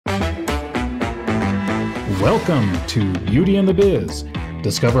Welcome to Beauty and the Biz.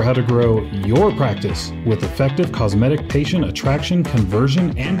 Discover how to grow your practice with effective cosmetic patient attraction,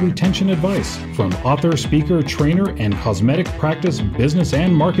 conversion, and retention advice from author, speaker, trainer, and cosmetic practice business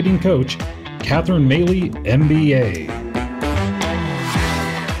and marketing coach, Catherine Maley, MBA.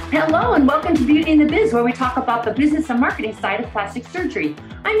 Hello and welcome to Beauty and the Biz, where we talk about the business and marketing side of plastic surgery.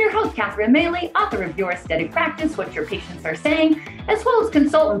 I'm your host, Catherine Maley, author of Your Aesthetic Practice, What Your Patients Are Saying, as well as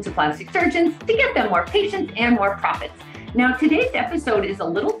consultant to plastic surgeons to get them more patients and more profits. Now, today's episode is a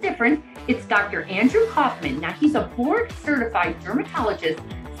little different. It's Dr. Andrew Kaufman. Now, he's a board-certified dermatologist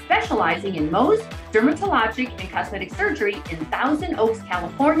specializing in Mohs, dermatologic, and cosmetic surgery in Thousand Oaks,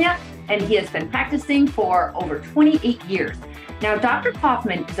 California, and he has been practicing for over 28 years. Now, Dr.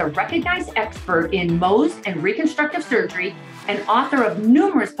 Kaufman is a recognized expert in Mohs and reconstructive surgery and author of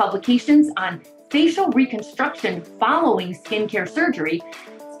numerous publications on facial reconstruction following skin cancer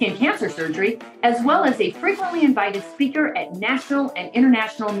surgery, as well as a frequently invited speaker at national and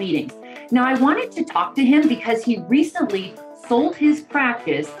international meetings. Now, I wanted to talk to him because he recently sold his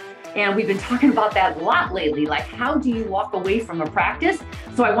practice, and we've been talking about that a lot lately, like how do you walk away from a practice?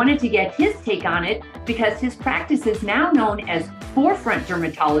 So I wanted to get his take on it because his practice is now known as Forefront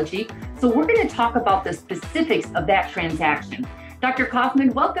Dermatology. So we're going to talk about the specifics of that transaction. Dr.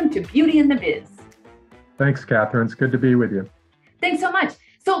 Kaufman, welcome to Beauty and the Biz. Thanks, Catherine. It's good to be with you. Thanks so much.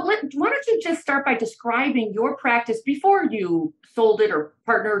 So why don't you just start by describing your practice before you sold it or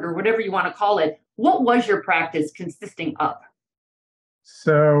partnered or whatever you want to call it. What was your practice consisting of?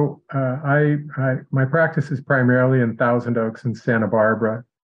 So my practice is primarily in Thousand Oaks and Santa Barbara.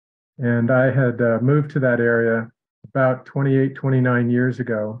 And I had moved to that area about 29 years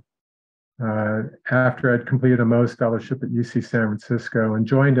ago after I'd completed a Mohs fellowship at UC San Francisco and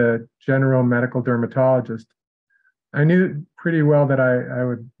joined a general medical dermatologist. I knew pretty well that I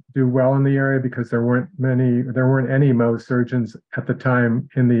would do well in the area because there weren't any Mohs surgeons at the time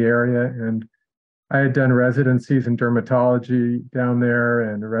in the area. And I had done residencies in dermatology down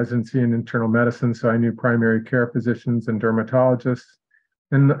there and a residency in internal medicine. So I knew primary care physicians and dermatologists.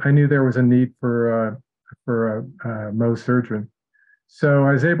 And I knew there was a need for a Mohs surgeon. So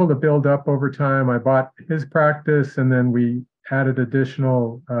I was able to build up over time. I bought his practice, and then we added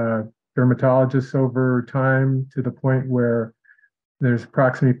additional dermatologists over time to the point where there's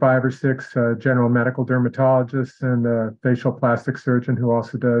approximately 5 or 6 general medical dermatologists and a facial plastic surgeon who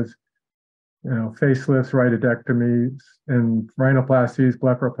also does facelifts, rhytidectomies, and rhinoplasties,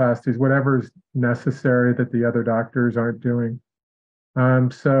 blepharoplasties, whatever is necessary that the other doctors aren't doing.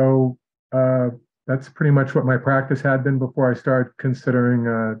 So that's pretty much what my practice had been before I started considering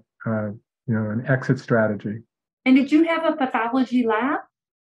an exit strategy. And did you have a pathology lab?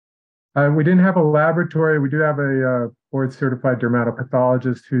 We didn't have a laboratory. We do have a board-certified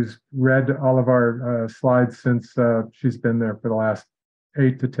dermatopathologist who's read all of our slides since she's been there for the last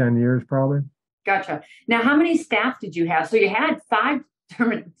 8 to 10 years, probably. Gotcha. Now, how many staff did you have? So you had five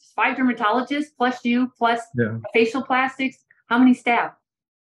dermatologists plus you, plus facial plastics. How many staff?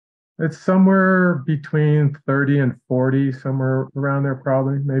 It's somewhere between 30 and 40, somewhere around there,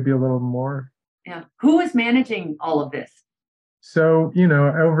 probably, maybe a little more. Yeah. Who is managing all of this? So,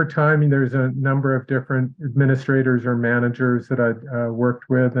 over time, there's a number of different administrators or managers that I've worked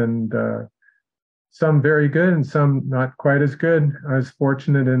with, and some very good and some not quite as good. I was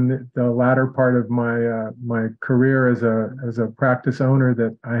fortunate in the latter part of my career as a practice owner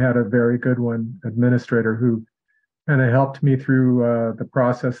that I had a very good administrator who kind of helped me through the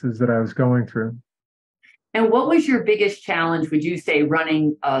processes that I was going through. And what was your biggest challenge, would you say,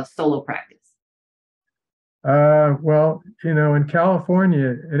 running a solo practice? Well, in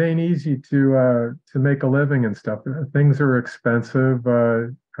California, it ain't easy to make a living and stuff. Things are expensive.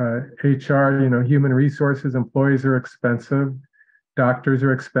 HR, human resources, employees are expensive. Doctors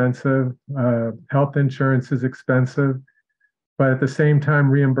are expensive. Health insurance is expensive. But at the same time,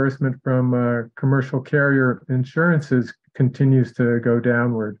 reimbursement from commercial carrier insurances continues to go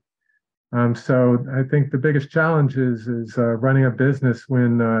downward. So I think the biggest challenge is running a business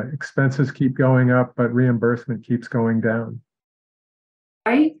when expenses keep going up, but reimbursement keeps going down.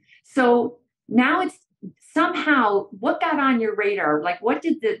 Right. So now it's somehow, what got on your radar? Like, what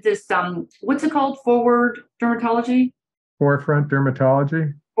did what's it called? Forefront Dermatology? Forefront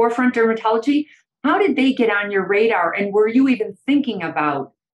Dermatology. Forefront Dermatology. How did they get on your radar? And were you even thinking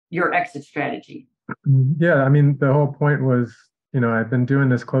about your exit strategy? Yeah, the whole point was, I've been doing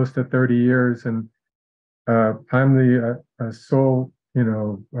this close to 30 years, and I'm the sole,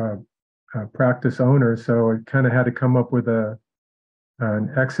 practice owner. So I kind of had to come up with an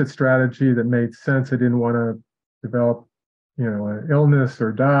exit strategy that made sense. I didn't want to develop, an illness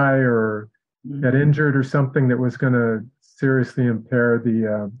or die or get injured or something that was going to seriously impair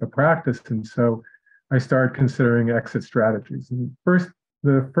the practice. And so I started considering exit strategies. And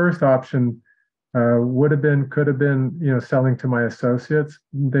the first option could have been, selling to my associates.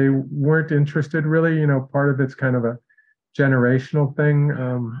 They weren't interested really. Part of it's kind of a generational thing.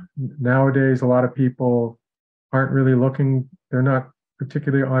 Nowadays, a lot of people aren't really looking, they're not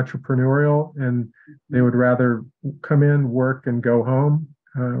particularly entrepreneurial, and they would rather come in, work, and go home,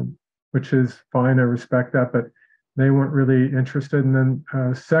 which is fine. I respect that, but they weren't really interested. And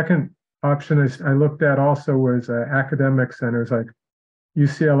then second option I looked at also was academic centers like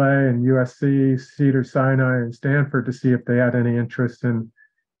UCLA and USC, Cedars-Sinai, and Stanford to see if they had any interest in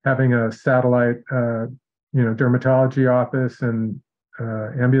having a satellite, dermatology office and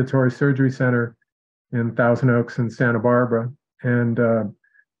ambulatory surgery center in Thousand Oaks and Santa Barbara. And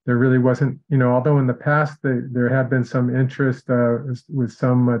there really wasn't, although in the past there had been some interest with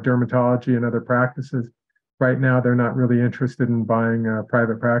some dermatology and other practices, right now they're not really interested in buying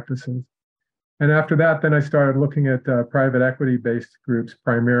private practices. And after that, then I started looking at private equity-based groups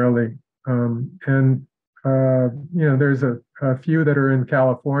primarily. There's a few that are in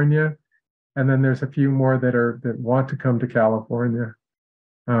California, and then there's a few more that want to come to California.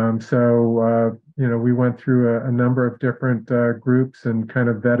 We went through a number of different groups and kind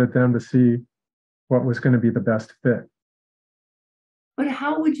of vetted them to see what was going to be the best fit. But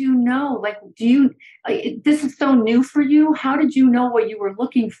how would you know? This is so new for you. How did you know what you were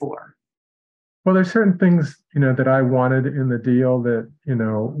looking for? Well, there's certain things, that I wanted in the deal that,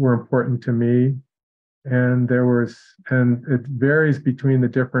 were important to me. And it varies between the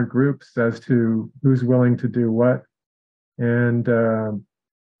different groups as to who's willing to do what. And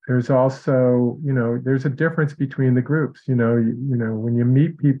there's also, there's a difference between the groups. When you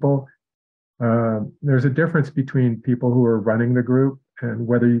meet people, there's a difference between people who are running the group and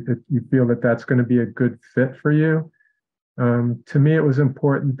whether you feel that that's going to be a good fit for you. To me, it was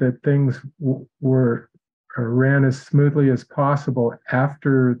important that things ran as smoothly as possible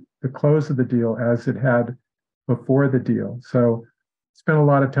after the close of the deal as it had before the deal. So spent a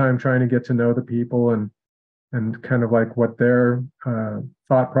lot of time trying to get to know the people and kind of like what their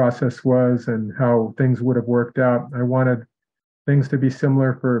thought process was and how things would have worked out. I wanted things to be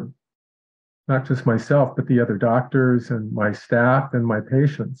similar for not just myself, but the other doctors and my staff and my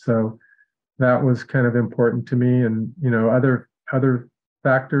patients. So that was kind of important to me. And, other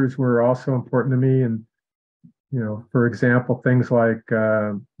factors were also important to me. And, for example, things like,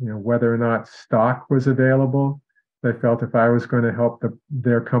 whether or not stock was available. I felt if I was going to help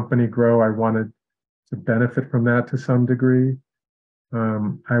their company grow, I wanted to benefit from that to some degree.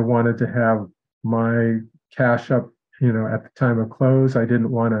 I wanted to have my cash up, at the time of close. I didn't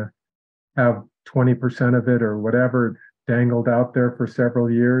want to have 20% of it or whatever dangled out there for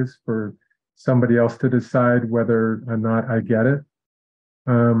several years for somebody else to decide whether or not I get it.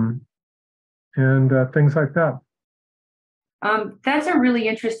 Things like that. That's a really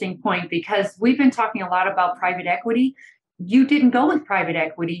interesting point because we've been talking a lot about private equity. You didn't go with private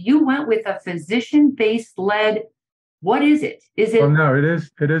equity. You went with a physician-based led. What is it? Is it? Well, no, it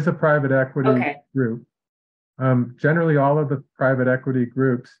is a private equity group. Generally, all of the private equity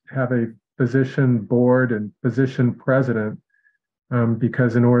groups have a physician board and physician president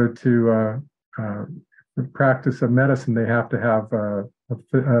because in order to practice of medicine, they have to have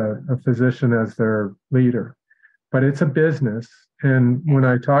a physician as their leader. But it's a business, and when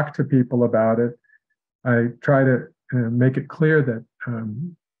I talk to people about it, I try to make it clear that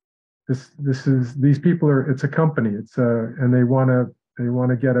these people it's a company. And they want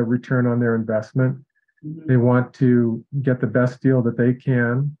to get a return on their investment. Mm-hmm. They want to get the best deal that they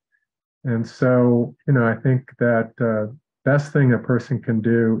can, and so I think that best thing a person can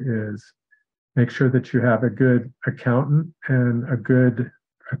do is make sure that you have a good accountant and a good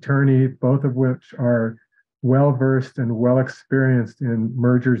attorney, both of which are well-versed and well-experienced in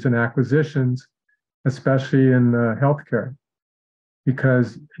mergers and acquisitions, especially in healthcare,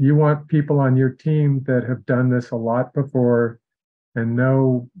 because you want people on your team that have done this a lot before and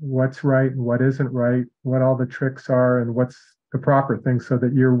know what's right and what isn't right, what all the tricks are and what's the proper thing so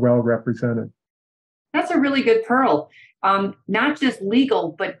that you're well represented. That's a really good pearl. Not just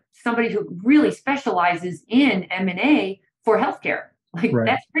legal, but somebody who really specializes in M&A for healthcare. Right.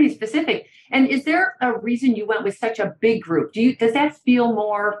 That's pretty specific. And is there a reason you went with such a big group? Does that feel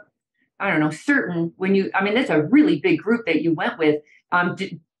more, certain when that's a really big group that you went with.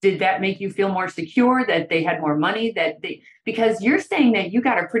 Did that make you feel more secure that they had more money because you're saying that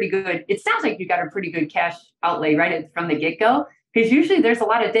it sounds like you got a pretty good cash outlay right from the get-go, because usually there's a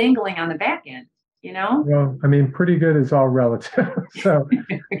lot of dangling on the back end, Well, pretty good is all relative. So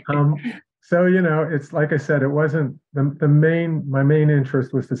So, it's like I said, it wasn't my main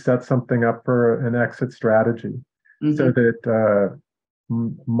interest was to set something up for an exit strategy so that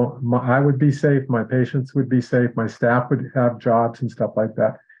I would be safe, my patients would be safe, my staff would have jobs and stuff like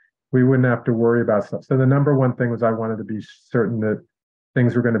that. We wouldn't have to worry about stuff. So the number one thing was I wanted to be certain that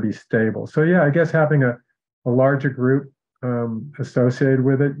things were going to be stable. So yeah, I guess having a larger group associated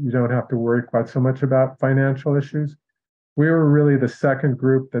with it, you don't have to worry quite so much about financial issues. We were really the second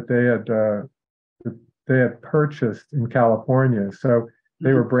group that they had purchased in California, so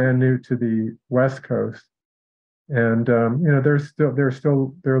they were brand new to the West Coast, and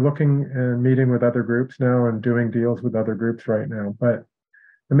they're looking and meeting with other groups now and doing deals with other groups right now. But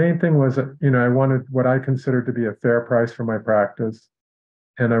the main thing was, I wanted what I considered to be a fair price for my practice.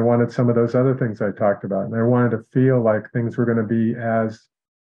 And I wanted some of those other things I talked about. And I wanted to feel like things were going to be as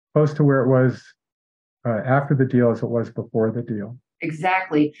close to where it was after the deal as it was before the deal.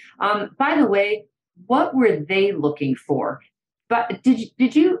 Exactly. By the way, what were they looking for? But do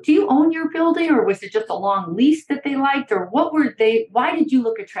you own your building, or was it just a long lease that they liked, or why did you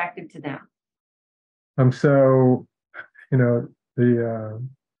look attractive to them? So, the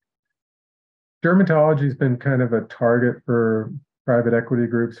dermatology has been kind of a target for private equity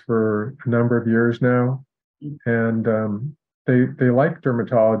groups for a number of years now. And they like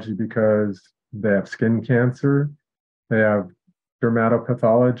dermatology because they have skin cancer, they have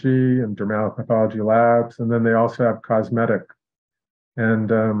dermatopathology and dermatopathology labs, and then they also have cosmetic. And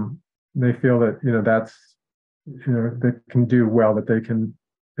they feel that that's they can do well, that they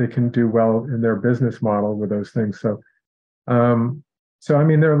can do well in their business model with those things. So I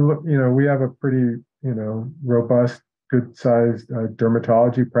mean, we have a pretty robust, good-sized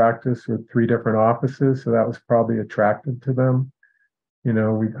dermatology practice with 3 different offices, so that was probably attractive to them.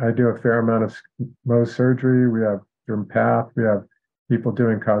 I do a fair amount of Mohs surgery. We have dermpath. We have people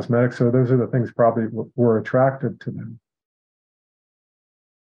doing cosmetics. So those are the things probably were attractive to them.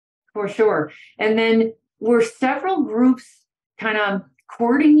 For sure. And then were several groups kind of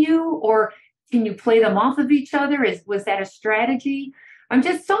courting you, or can you play them off of each other? Was that a strategy? I'm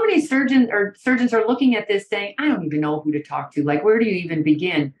just so many surgeons are looking at this saying, I don't even know who to talk to. Like, where do you even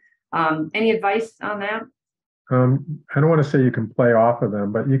begin? Any advice on that? I don't want to say you can play off of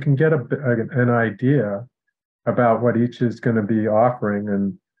them, but you can get an idea about what each is going to be offering,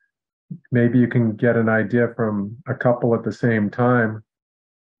 and maybe you can get an idea from a couple at the same time.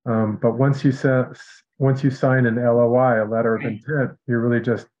 But once you sign an LOI, a letter of intent, you're really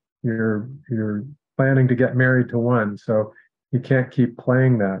just you're planning to get married to one, so you can't keep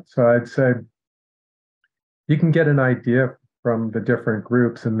playing that. So I'd say you can get an idea from the different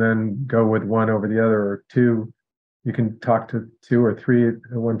groups and then go with one over the other, or 2. You can talk to 2 or 3 at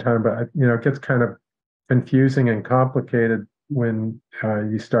one time, but it gets kind of confusing and complicated when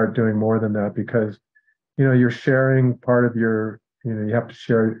you start doing more than that, because you're sharing part of your you have to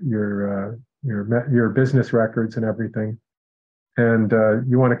share your business records and everything, and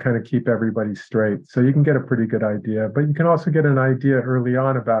you want to kind of keep everybody straight. So you can get a pretty good idea, but you can also get an idea early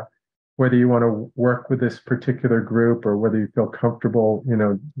on about whether you want to work with this particular group or whether you feel comfortable.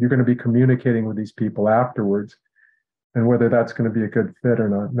 You're going to be communicating with these people afterwards, and whether that's going to be a good fit or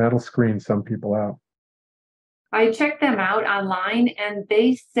not. And that'll screen some people out. I checked them out online, and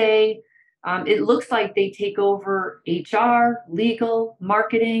they say it looks like they take over HR, legal,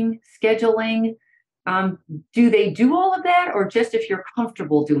 marketing, scheduling. Do they do all of that, or just if you're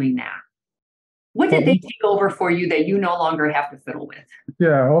comfortable doing that? What did they take over for you that you no longer have to fiddle with?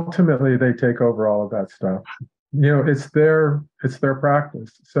 Yeah, ultimately they take over all of that stuff. It's their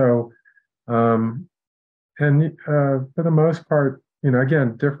practice. So, and for the most part,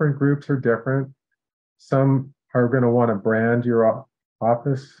 again, different groups are different. Some are going to want to brand your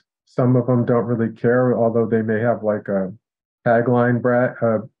office. Some of them don't really care, although they may have like a tagline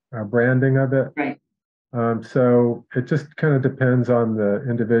branding of it. Right. So it just kind of depends on the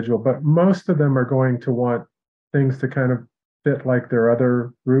individual, but most of them are going to want things to kind of fit like their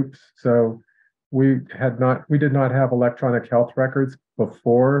other groups. So we did not have electronic health records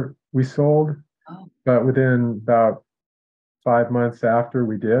before we sold, but within about 5 months after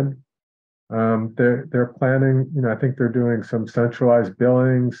we did. They're planning, I think they're doing some centralized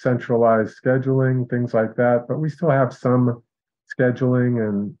billing, centralized scheduling, things like that. But we still have some scheduling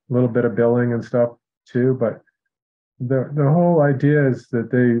and a little bit of billing and stuff too. But the whole idea is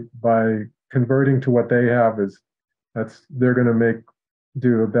that by converting to what they have, they're going to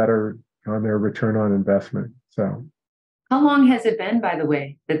do a better on their return on investment. So, how long has it been, by the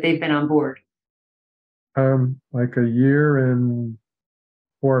way, that they've been on board? Like a year and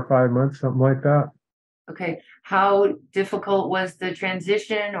 4 or 5 months, something like that. Okay. How difficult was the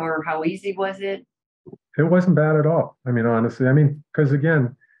transition, or how easy was it? It wasn't bad at all. I mean, honestly, because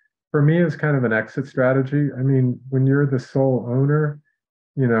again, for me, it's kind of an exit strategy. I mean, when you're the sole owner,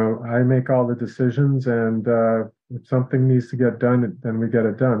 I make all the decisions, and if something needs to get done, then we get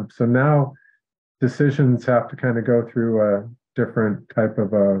it done. So now decisions have to kind of go through a different type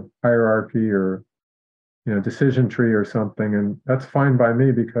of a hierarchy or decision tree or something, and that's fine by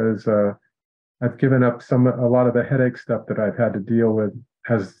me because I've given up a lot of the headache stuff that I've had to deal with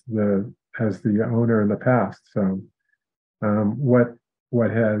as the owner in the past. So um, what what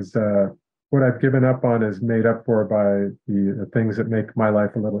has what I've given up on is made up for by the things that make my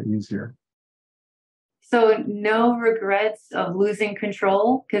life a little easier. So no regrets of losing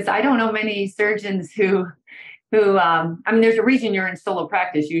control? Because I don't know many surgeons who there's a reason you're in solo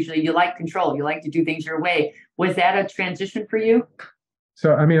practice. Usually you like control, you like to do things your way. Was that a transition for you?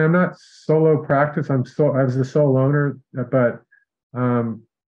 So I'm not solo practice. I was the sole owner, but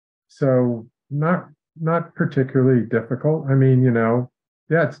so not particularly difficult.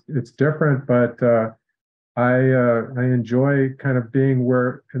 Yeah, it's different, but I enjoy kind of being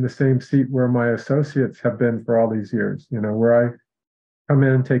where in the same seat where my associates have been for all these years. Where I come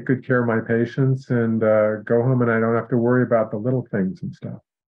in and take good care of my patients and go home, and I don't have to worry about the little things and stuff.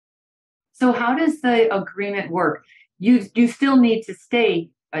 So how does the agreement work? You still need to stay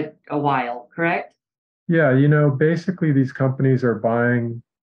a while, correct? Yeah, basically these companies are buying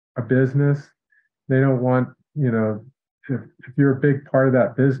a business. They don't want, if you're a big part of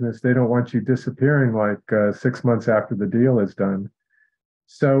that business, they don't want you disappearing like 6 months after the deal is done.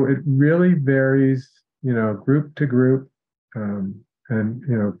 So it really varies, group to group, and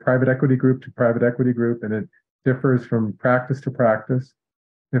private equity group to private equity group, and it differs from practice to practice.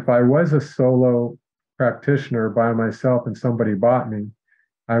 If I was a solo practitioner by myself and somebody bought me,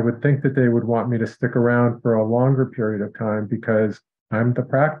 I would think that they would want me to stick around for a longer period of time because I'm the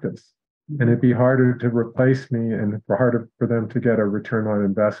practice. And it'd be harder to replace me and harder for them to get a return on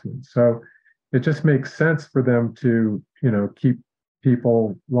investment. So it just makes sense for them to, keep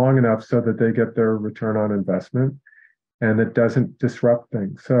people long enough so that they get their return on investment and it doesn't disrupt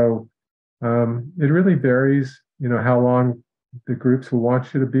things. So it really varies, how long the groups will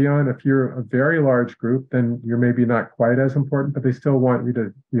want you to be on. If you're a very large group, then you're maybe not quite as important, but they still want you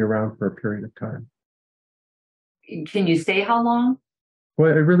to be around for a period of time. Can you say how long?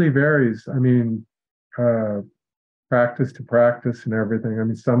 Well, it really varies. Practice to practice and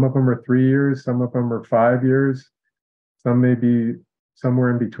everything. Some of them are 3 years, some of them are 5 years, some may be somewhere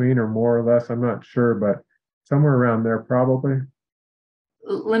in between or more or less. I'm not sure, but somewhere around there probably.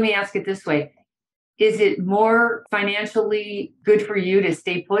 Let me ask it this way. Is it more financially good for you to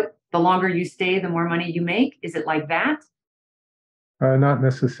stay put? The longer you stay, the more money you make? Is it like that? Not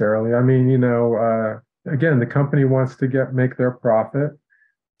necessarily. Again, the company wants to make their profit.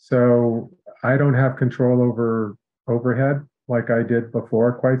 So I don't have control over overhead like I did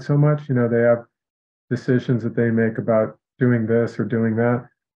before quite so much. They have decisions that they make about doing this or doing that.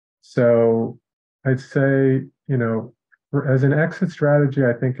 So I'd say, as an exit strategy,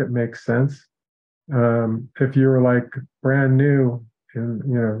 I think it makes sense. If you're like brand new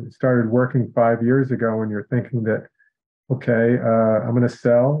and started working 5 years ago and you're thinking that, okay, I'm going to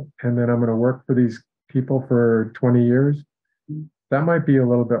sell and then I'm going to work for these people for 20 years, that might be a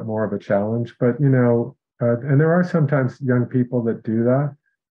little bit more of a challenge. But and there are sometimes young people that do that,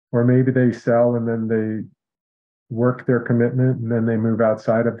 or maybe they sell and then they work their commitment and then they move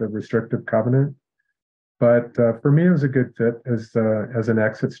outside of the restrictive covenant. But for me, it was a good fit as an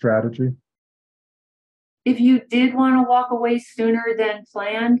exit strategy. If you did want to walk away sooner than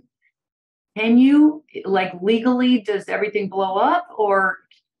planned, can you, like legally, does everything blow up, or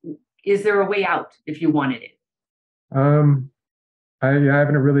is there a way out if you wanted it? I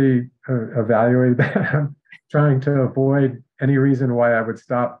haven't really evaluated that. I'm trying to avoid any reason why I would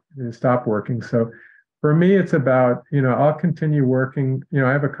stop working. So for me, it's about, I'll continue working.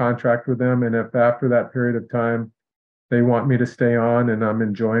 I have a contract with them, and if after that period of time they want me to stay on and I'm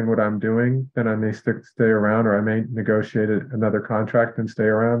enjoying what I'm doing, then I may stay around, or I may negotiate another contract and stay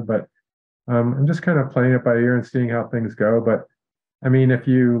around. But I'm just kind of playing it by ear and seeing how things go. But if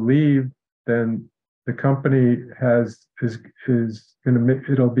you leave, then the company is going to make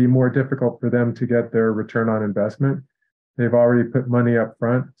it'll be more difficult for them to get their return on investment. They've already put money up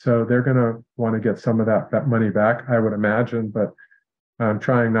front, so they're going to want to get some of that money back, I would imagine. But I'm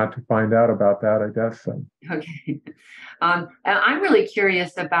trying not to find out about that, I guess. So. Okay. I'm really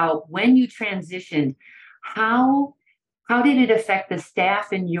curious about when you transitioned, how did it affect the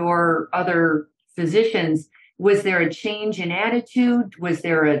staff and your other physicians? Was there a change in attitude? Was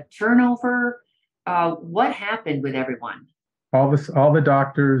there a turnover? what happened with everyone? All the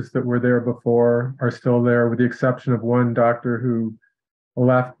doctors that were there before are still there, with the exception of one doctor who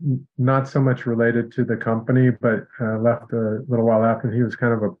left, not so much related to the company, but left a little while after. He was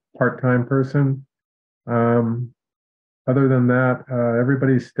kind of a part-time person. Other than that,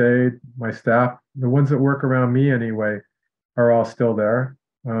 everybody stayed. My staff, the ones that work around me anyway, are all still there,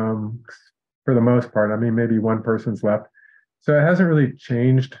 for the most part. I mean, maybe one person's left. So it hasn't really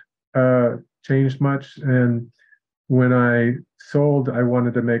changed much. And when I sold, I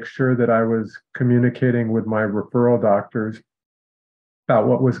wanted to make sure that I was communicating with my referral doctors about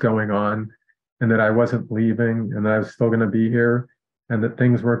what was going on, and that I wasn't leaving, and that I was still going to be here, and that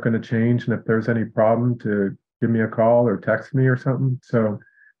things weren't going to change. And if there's any problem, to give me a call or text me or something. So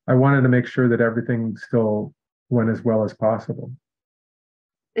I wanted to make sure that everything still went as well as possible.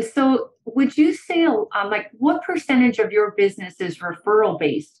 So would you say, like, what percentage of your business is referral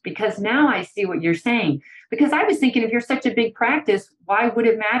based? Because now I see what you're saying. Because I was thinking, if you're such a big practice, why would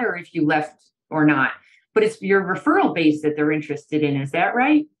it matter if you left or not? But it's your referral base that they're interested in. Is that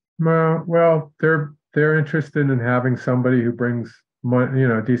right? Well, they're interested in having somebody who brings money,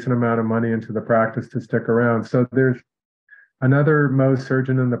 a decent amount of money into the practice to stick around. So there's another Mohs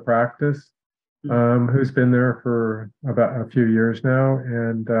surgeon in the practice, who's been there for about a few years now,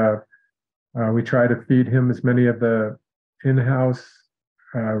 and we try to feed him as many of the in-house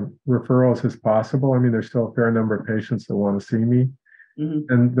referrals as possible. I mean, there's still a fair number of patients that want to see me,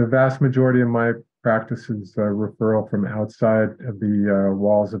 and the vast majority of my practice is referral from outside of the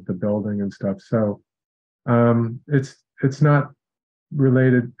walls of the building and stuff. So it's not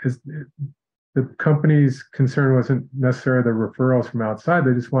related. The company's concern wasn't necessarily the referrals from outside.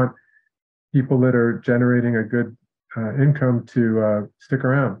 They just want people that are generating a good income to stick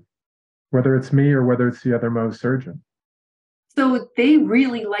around, whether it's me or whether it's the other Mohs surgeon. So they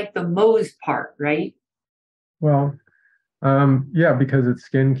really like the Mohs part, right? Well, yeah, because it's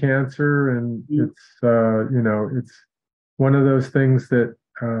skin cancer, and it's it's one of those things that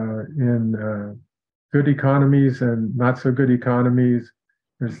in good economies and not so good economies,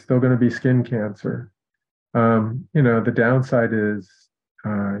 there's still going to be skin cancer. The downside is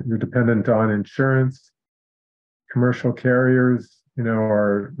you're dependent on insurance. Commercial carriers,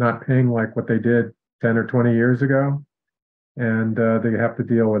 are not paying like what they did 10 or 20 years ago, and they have to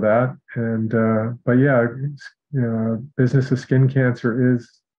deal with that. And but yeah, business of skin cancer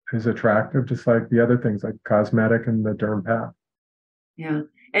is attractive, just like the other things like cosmetic and the derm path. Yeah.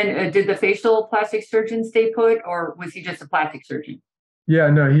 And did the facial plastic surgeon stay put, or was he just a plastic surgeon? Yeah,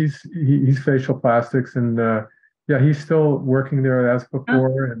 no, he's facial plastics, and yeah, he's still working there as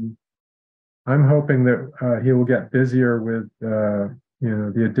before. And I'm hoping that he will get busier with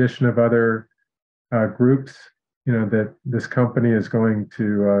the addition of other groups, that this company is going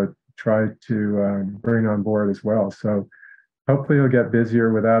to try to bring on board as well. So hopefully he'll get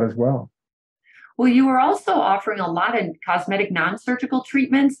busier with that as well. Well, you were also offering a lot of cosmetic non-surgical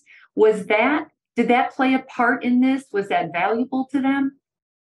treatments. Did that play a part in this? Was that valuable to them?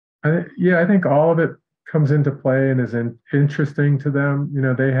 I think all of it comes into play and is interesting to them.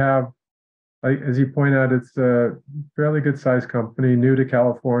 They have, like, as you point out, it's a fairly good sized company, new to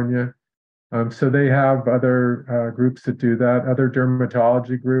California. So they have other groups that do that, other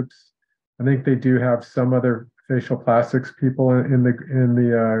dermatology groups. I think they do have some other facial plastics people in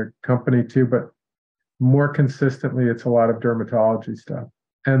the company too, but more consistently, it's a lot of dermatology stuff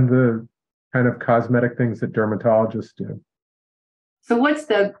and the kind of cosmetic things that dermatologists do. So what's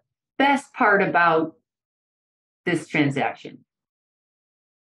the best part about this transaction?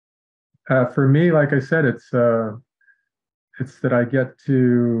 For me, like I said, it's that I get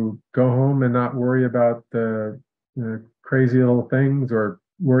to go home and not worry about the crazy little things, or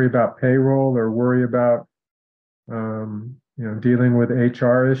worry about payroll, or worry about dealing with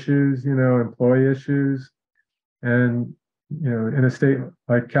HR issues, employee issues. And in a state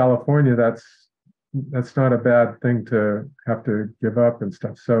like California, that's not a bad thing to have to give up and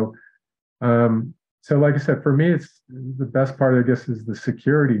stuff. So so like I said, for me, it's the best part, I guess, is the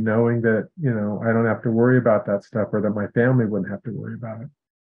security, knowing that I don't have to worry about that stuff, or that my family wouldn't have to worry about it.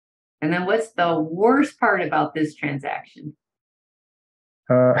 And then what's the worst part about this transaction?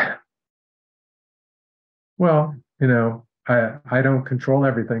 Well, I don't control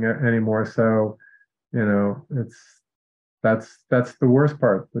everything anymore, so that's the worst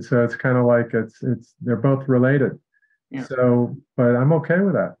part. So it's kind of like it's they're both related. Yeah. So, but I'm okay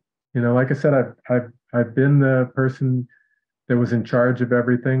with that. Like I said, I've been the person that was in charge of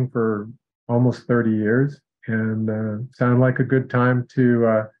everything for almost 30 years, and sounded like a good time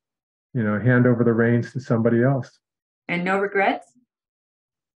to hand over the reins to somebody else. And no regrets?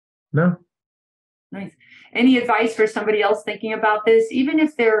 No. Nice. Any advice for somebody else thinking about this, even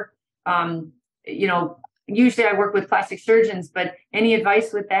if they're, usually I work with plastic surgeons, but any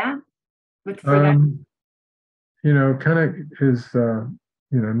advice with that? For that? Kind of is,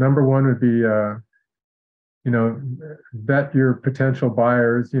 number one would be, vet your potential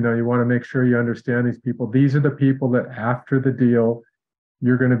buyers. You want to make sure you understand these people. These are the people that after the deal,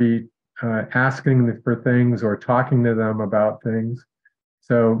 you're going to be asking for things or talking to them about things.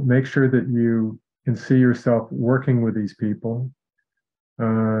 So make sure that you can see yourself working with these people.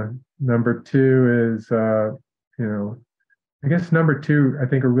 Number two is, I guess number two, I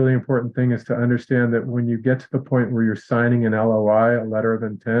think a really important thing is to understand that when you get to the point where you're signing an LOI, a letter of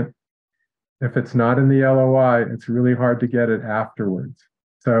intent, if it's not in the LOI, it's really hard to get it afterwards.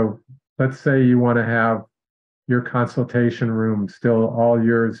 So let's say you want to have your consultation room still all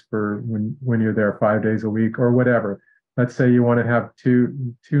yours for when you're there 5 days a week or whatever. Let's say you want to have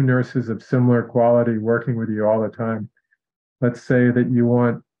two nurses of similar quality working with you all the time. Let's say that you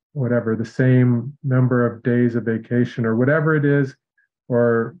want whatever, the same number of days of vacation or whatever it is,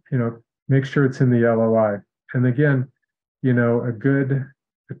 or, make sure it's in the LOI. And again, a good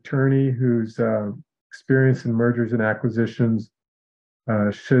attorney who's experienced in mergers and acquisitions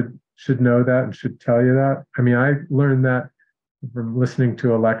should know that and should tell you that. I mean, I learned that from listening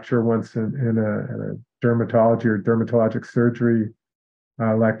to a lecture once in a dermatology or dermatologic surgery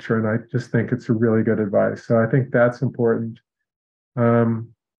lecture, and I just think it's a really good advice. So I think that's important.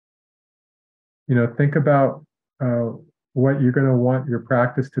 Think about what you're going to want your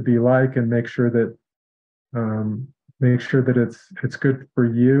practice to be like, and make sure that it's good for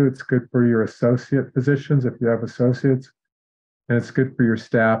you. It's good for your associate physicians if you have associates, and it's good for your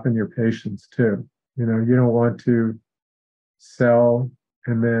staff and your patients too. You don't want to sell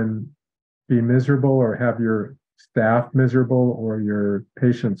and then be miserable, or have your staff miserable or your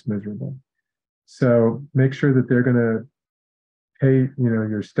patients miserable. So make sure that they're going to pay,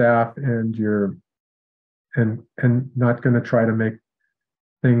 your staff and not going to try to make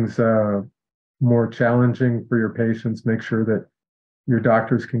things more challenging for your patients. Make sure that your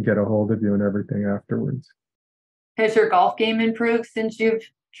doctors can get a hold of you and everything afterwards. Has your golf game improved since you've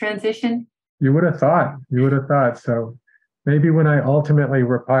transitioned? You would have thought. So maybe when I ultimately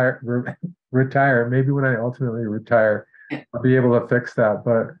retire, I'll be able to fix that.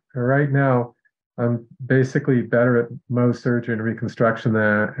 But right now, I'm basically better at Mohs surgery and reconstruction than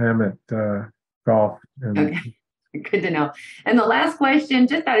I am at golf. Okay, good to know. And the last question,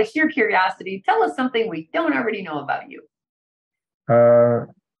 just out of sheer curiosity, tell us something we don't already know about you.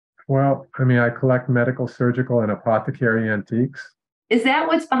 Well, I collect medical, surgical, and apothecary antiques. Is that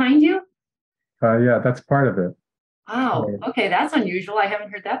what's behind you? Yeah, that's part of it. Wow. Okay, that's unusual. I haven't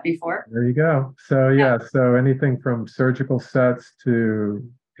heard that before. There you go. So yeah, so anything from surgical sets to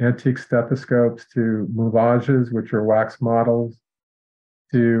antique stethoscopes to moulages, which are wax models,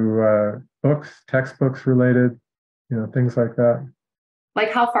 to books, textbooks related, things like that.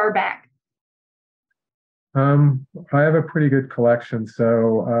 Like how far back? I have a pretty good collection.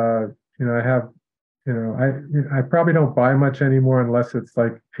 So, I have, I probably don't buy much anymore unless it's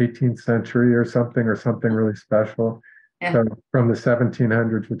like 18th century or something really special. Yeah. So from the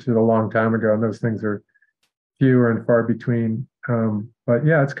 1700s, which is a long time ago, and those things are fewer and far between. But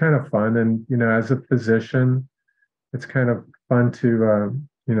yeah, it's kind of fun. And, as a physician, it's kind of fun to,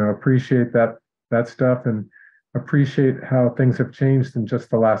 appreciate that stuff and appreciate how things have changed in just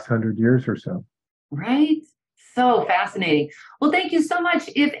the last 100 years or so. Right. So fascinating. Well, thank you so much.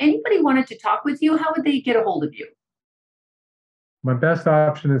 If anybody wanted to talk with you, how would they get a hold of you? My best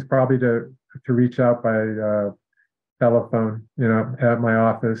option is probably to reach out by telephone, at my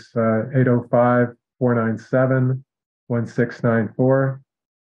office, 805-497-1694.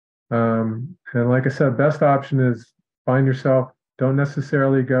 And like I said, best option is find yourself. Don't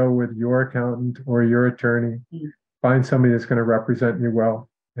necessarily go with your accountant or your attorney. Find somebody that's going to represent you well,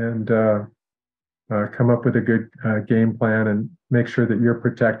 and come up with a good game plan and make sure that you're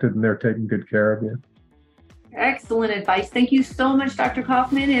protected and they're taking good care of you. Excellent advice. Thank you so much, Dr.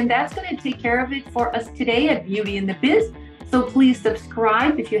 Kaufman. And that's going to take care of it for us today at Beauty in the Biz. So please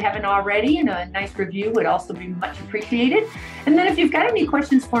subscribe if you haven't already, and a nice review would also be much appreciated. And then if you've got any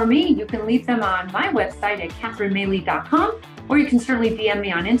questions for me, you can leave them on my website at KatherineMaley.com, or you can certainly DM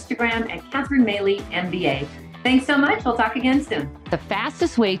me on Instagram at KatherineMaleyMBA. Thanks so much. We'll talk again soon. The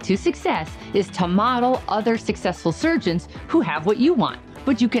fastest way to success is to model other successful surgeons who have what you want,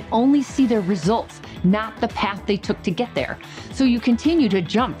 but you can only see their results, not the path they took to get there. So you continue to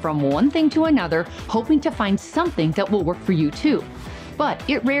jump from one thing to another, hoping to find something that will work for you too. but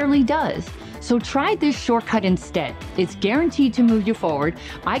it rarely does. So try this shortcut instead. It's guaranteed to move you forward.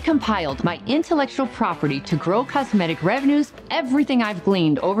 I compiled my intellectual property to grow cosmetic revenues, everything I've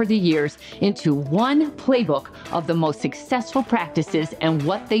gleaned over the years, into one playbook of the most successful practices and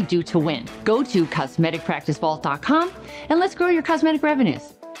what they do to win. Go to cosmeticpracticevault.com and let's grow your cosmetic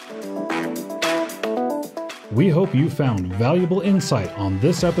revenues. We hope you found valuable insight on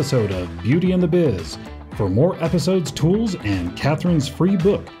this episode of Beauty and the Biz. For more episodes, tools, and Catherine's free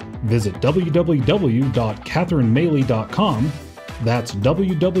book, visit www.catherinemaley.com. That's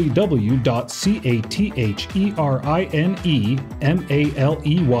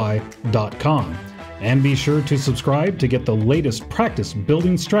www.catherinemaley.com. And be sure to subscribe to get the latest practice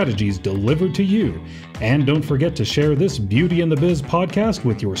building strategies delivered to you. And don't forget to share this Beauty and the Biz podcast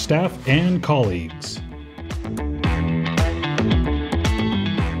with your staff and colleagues.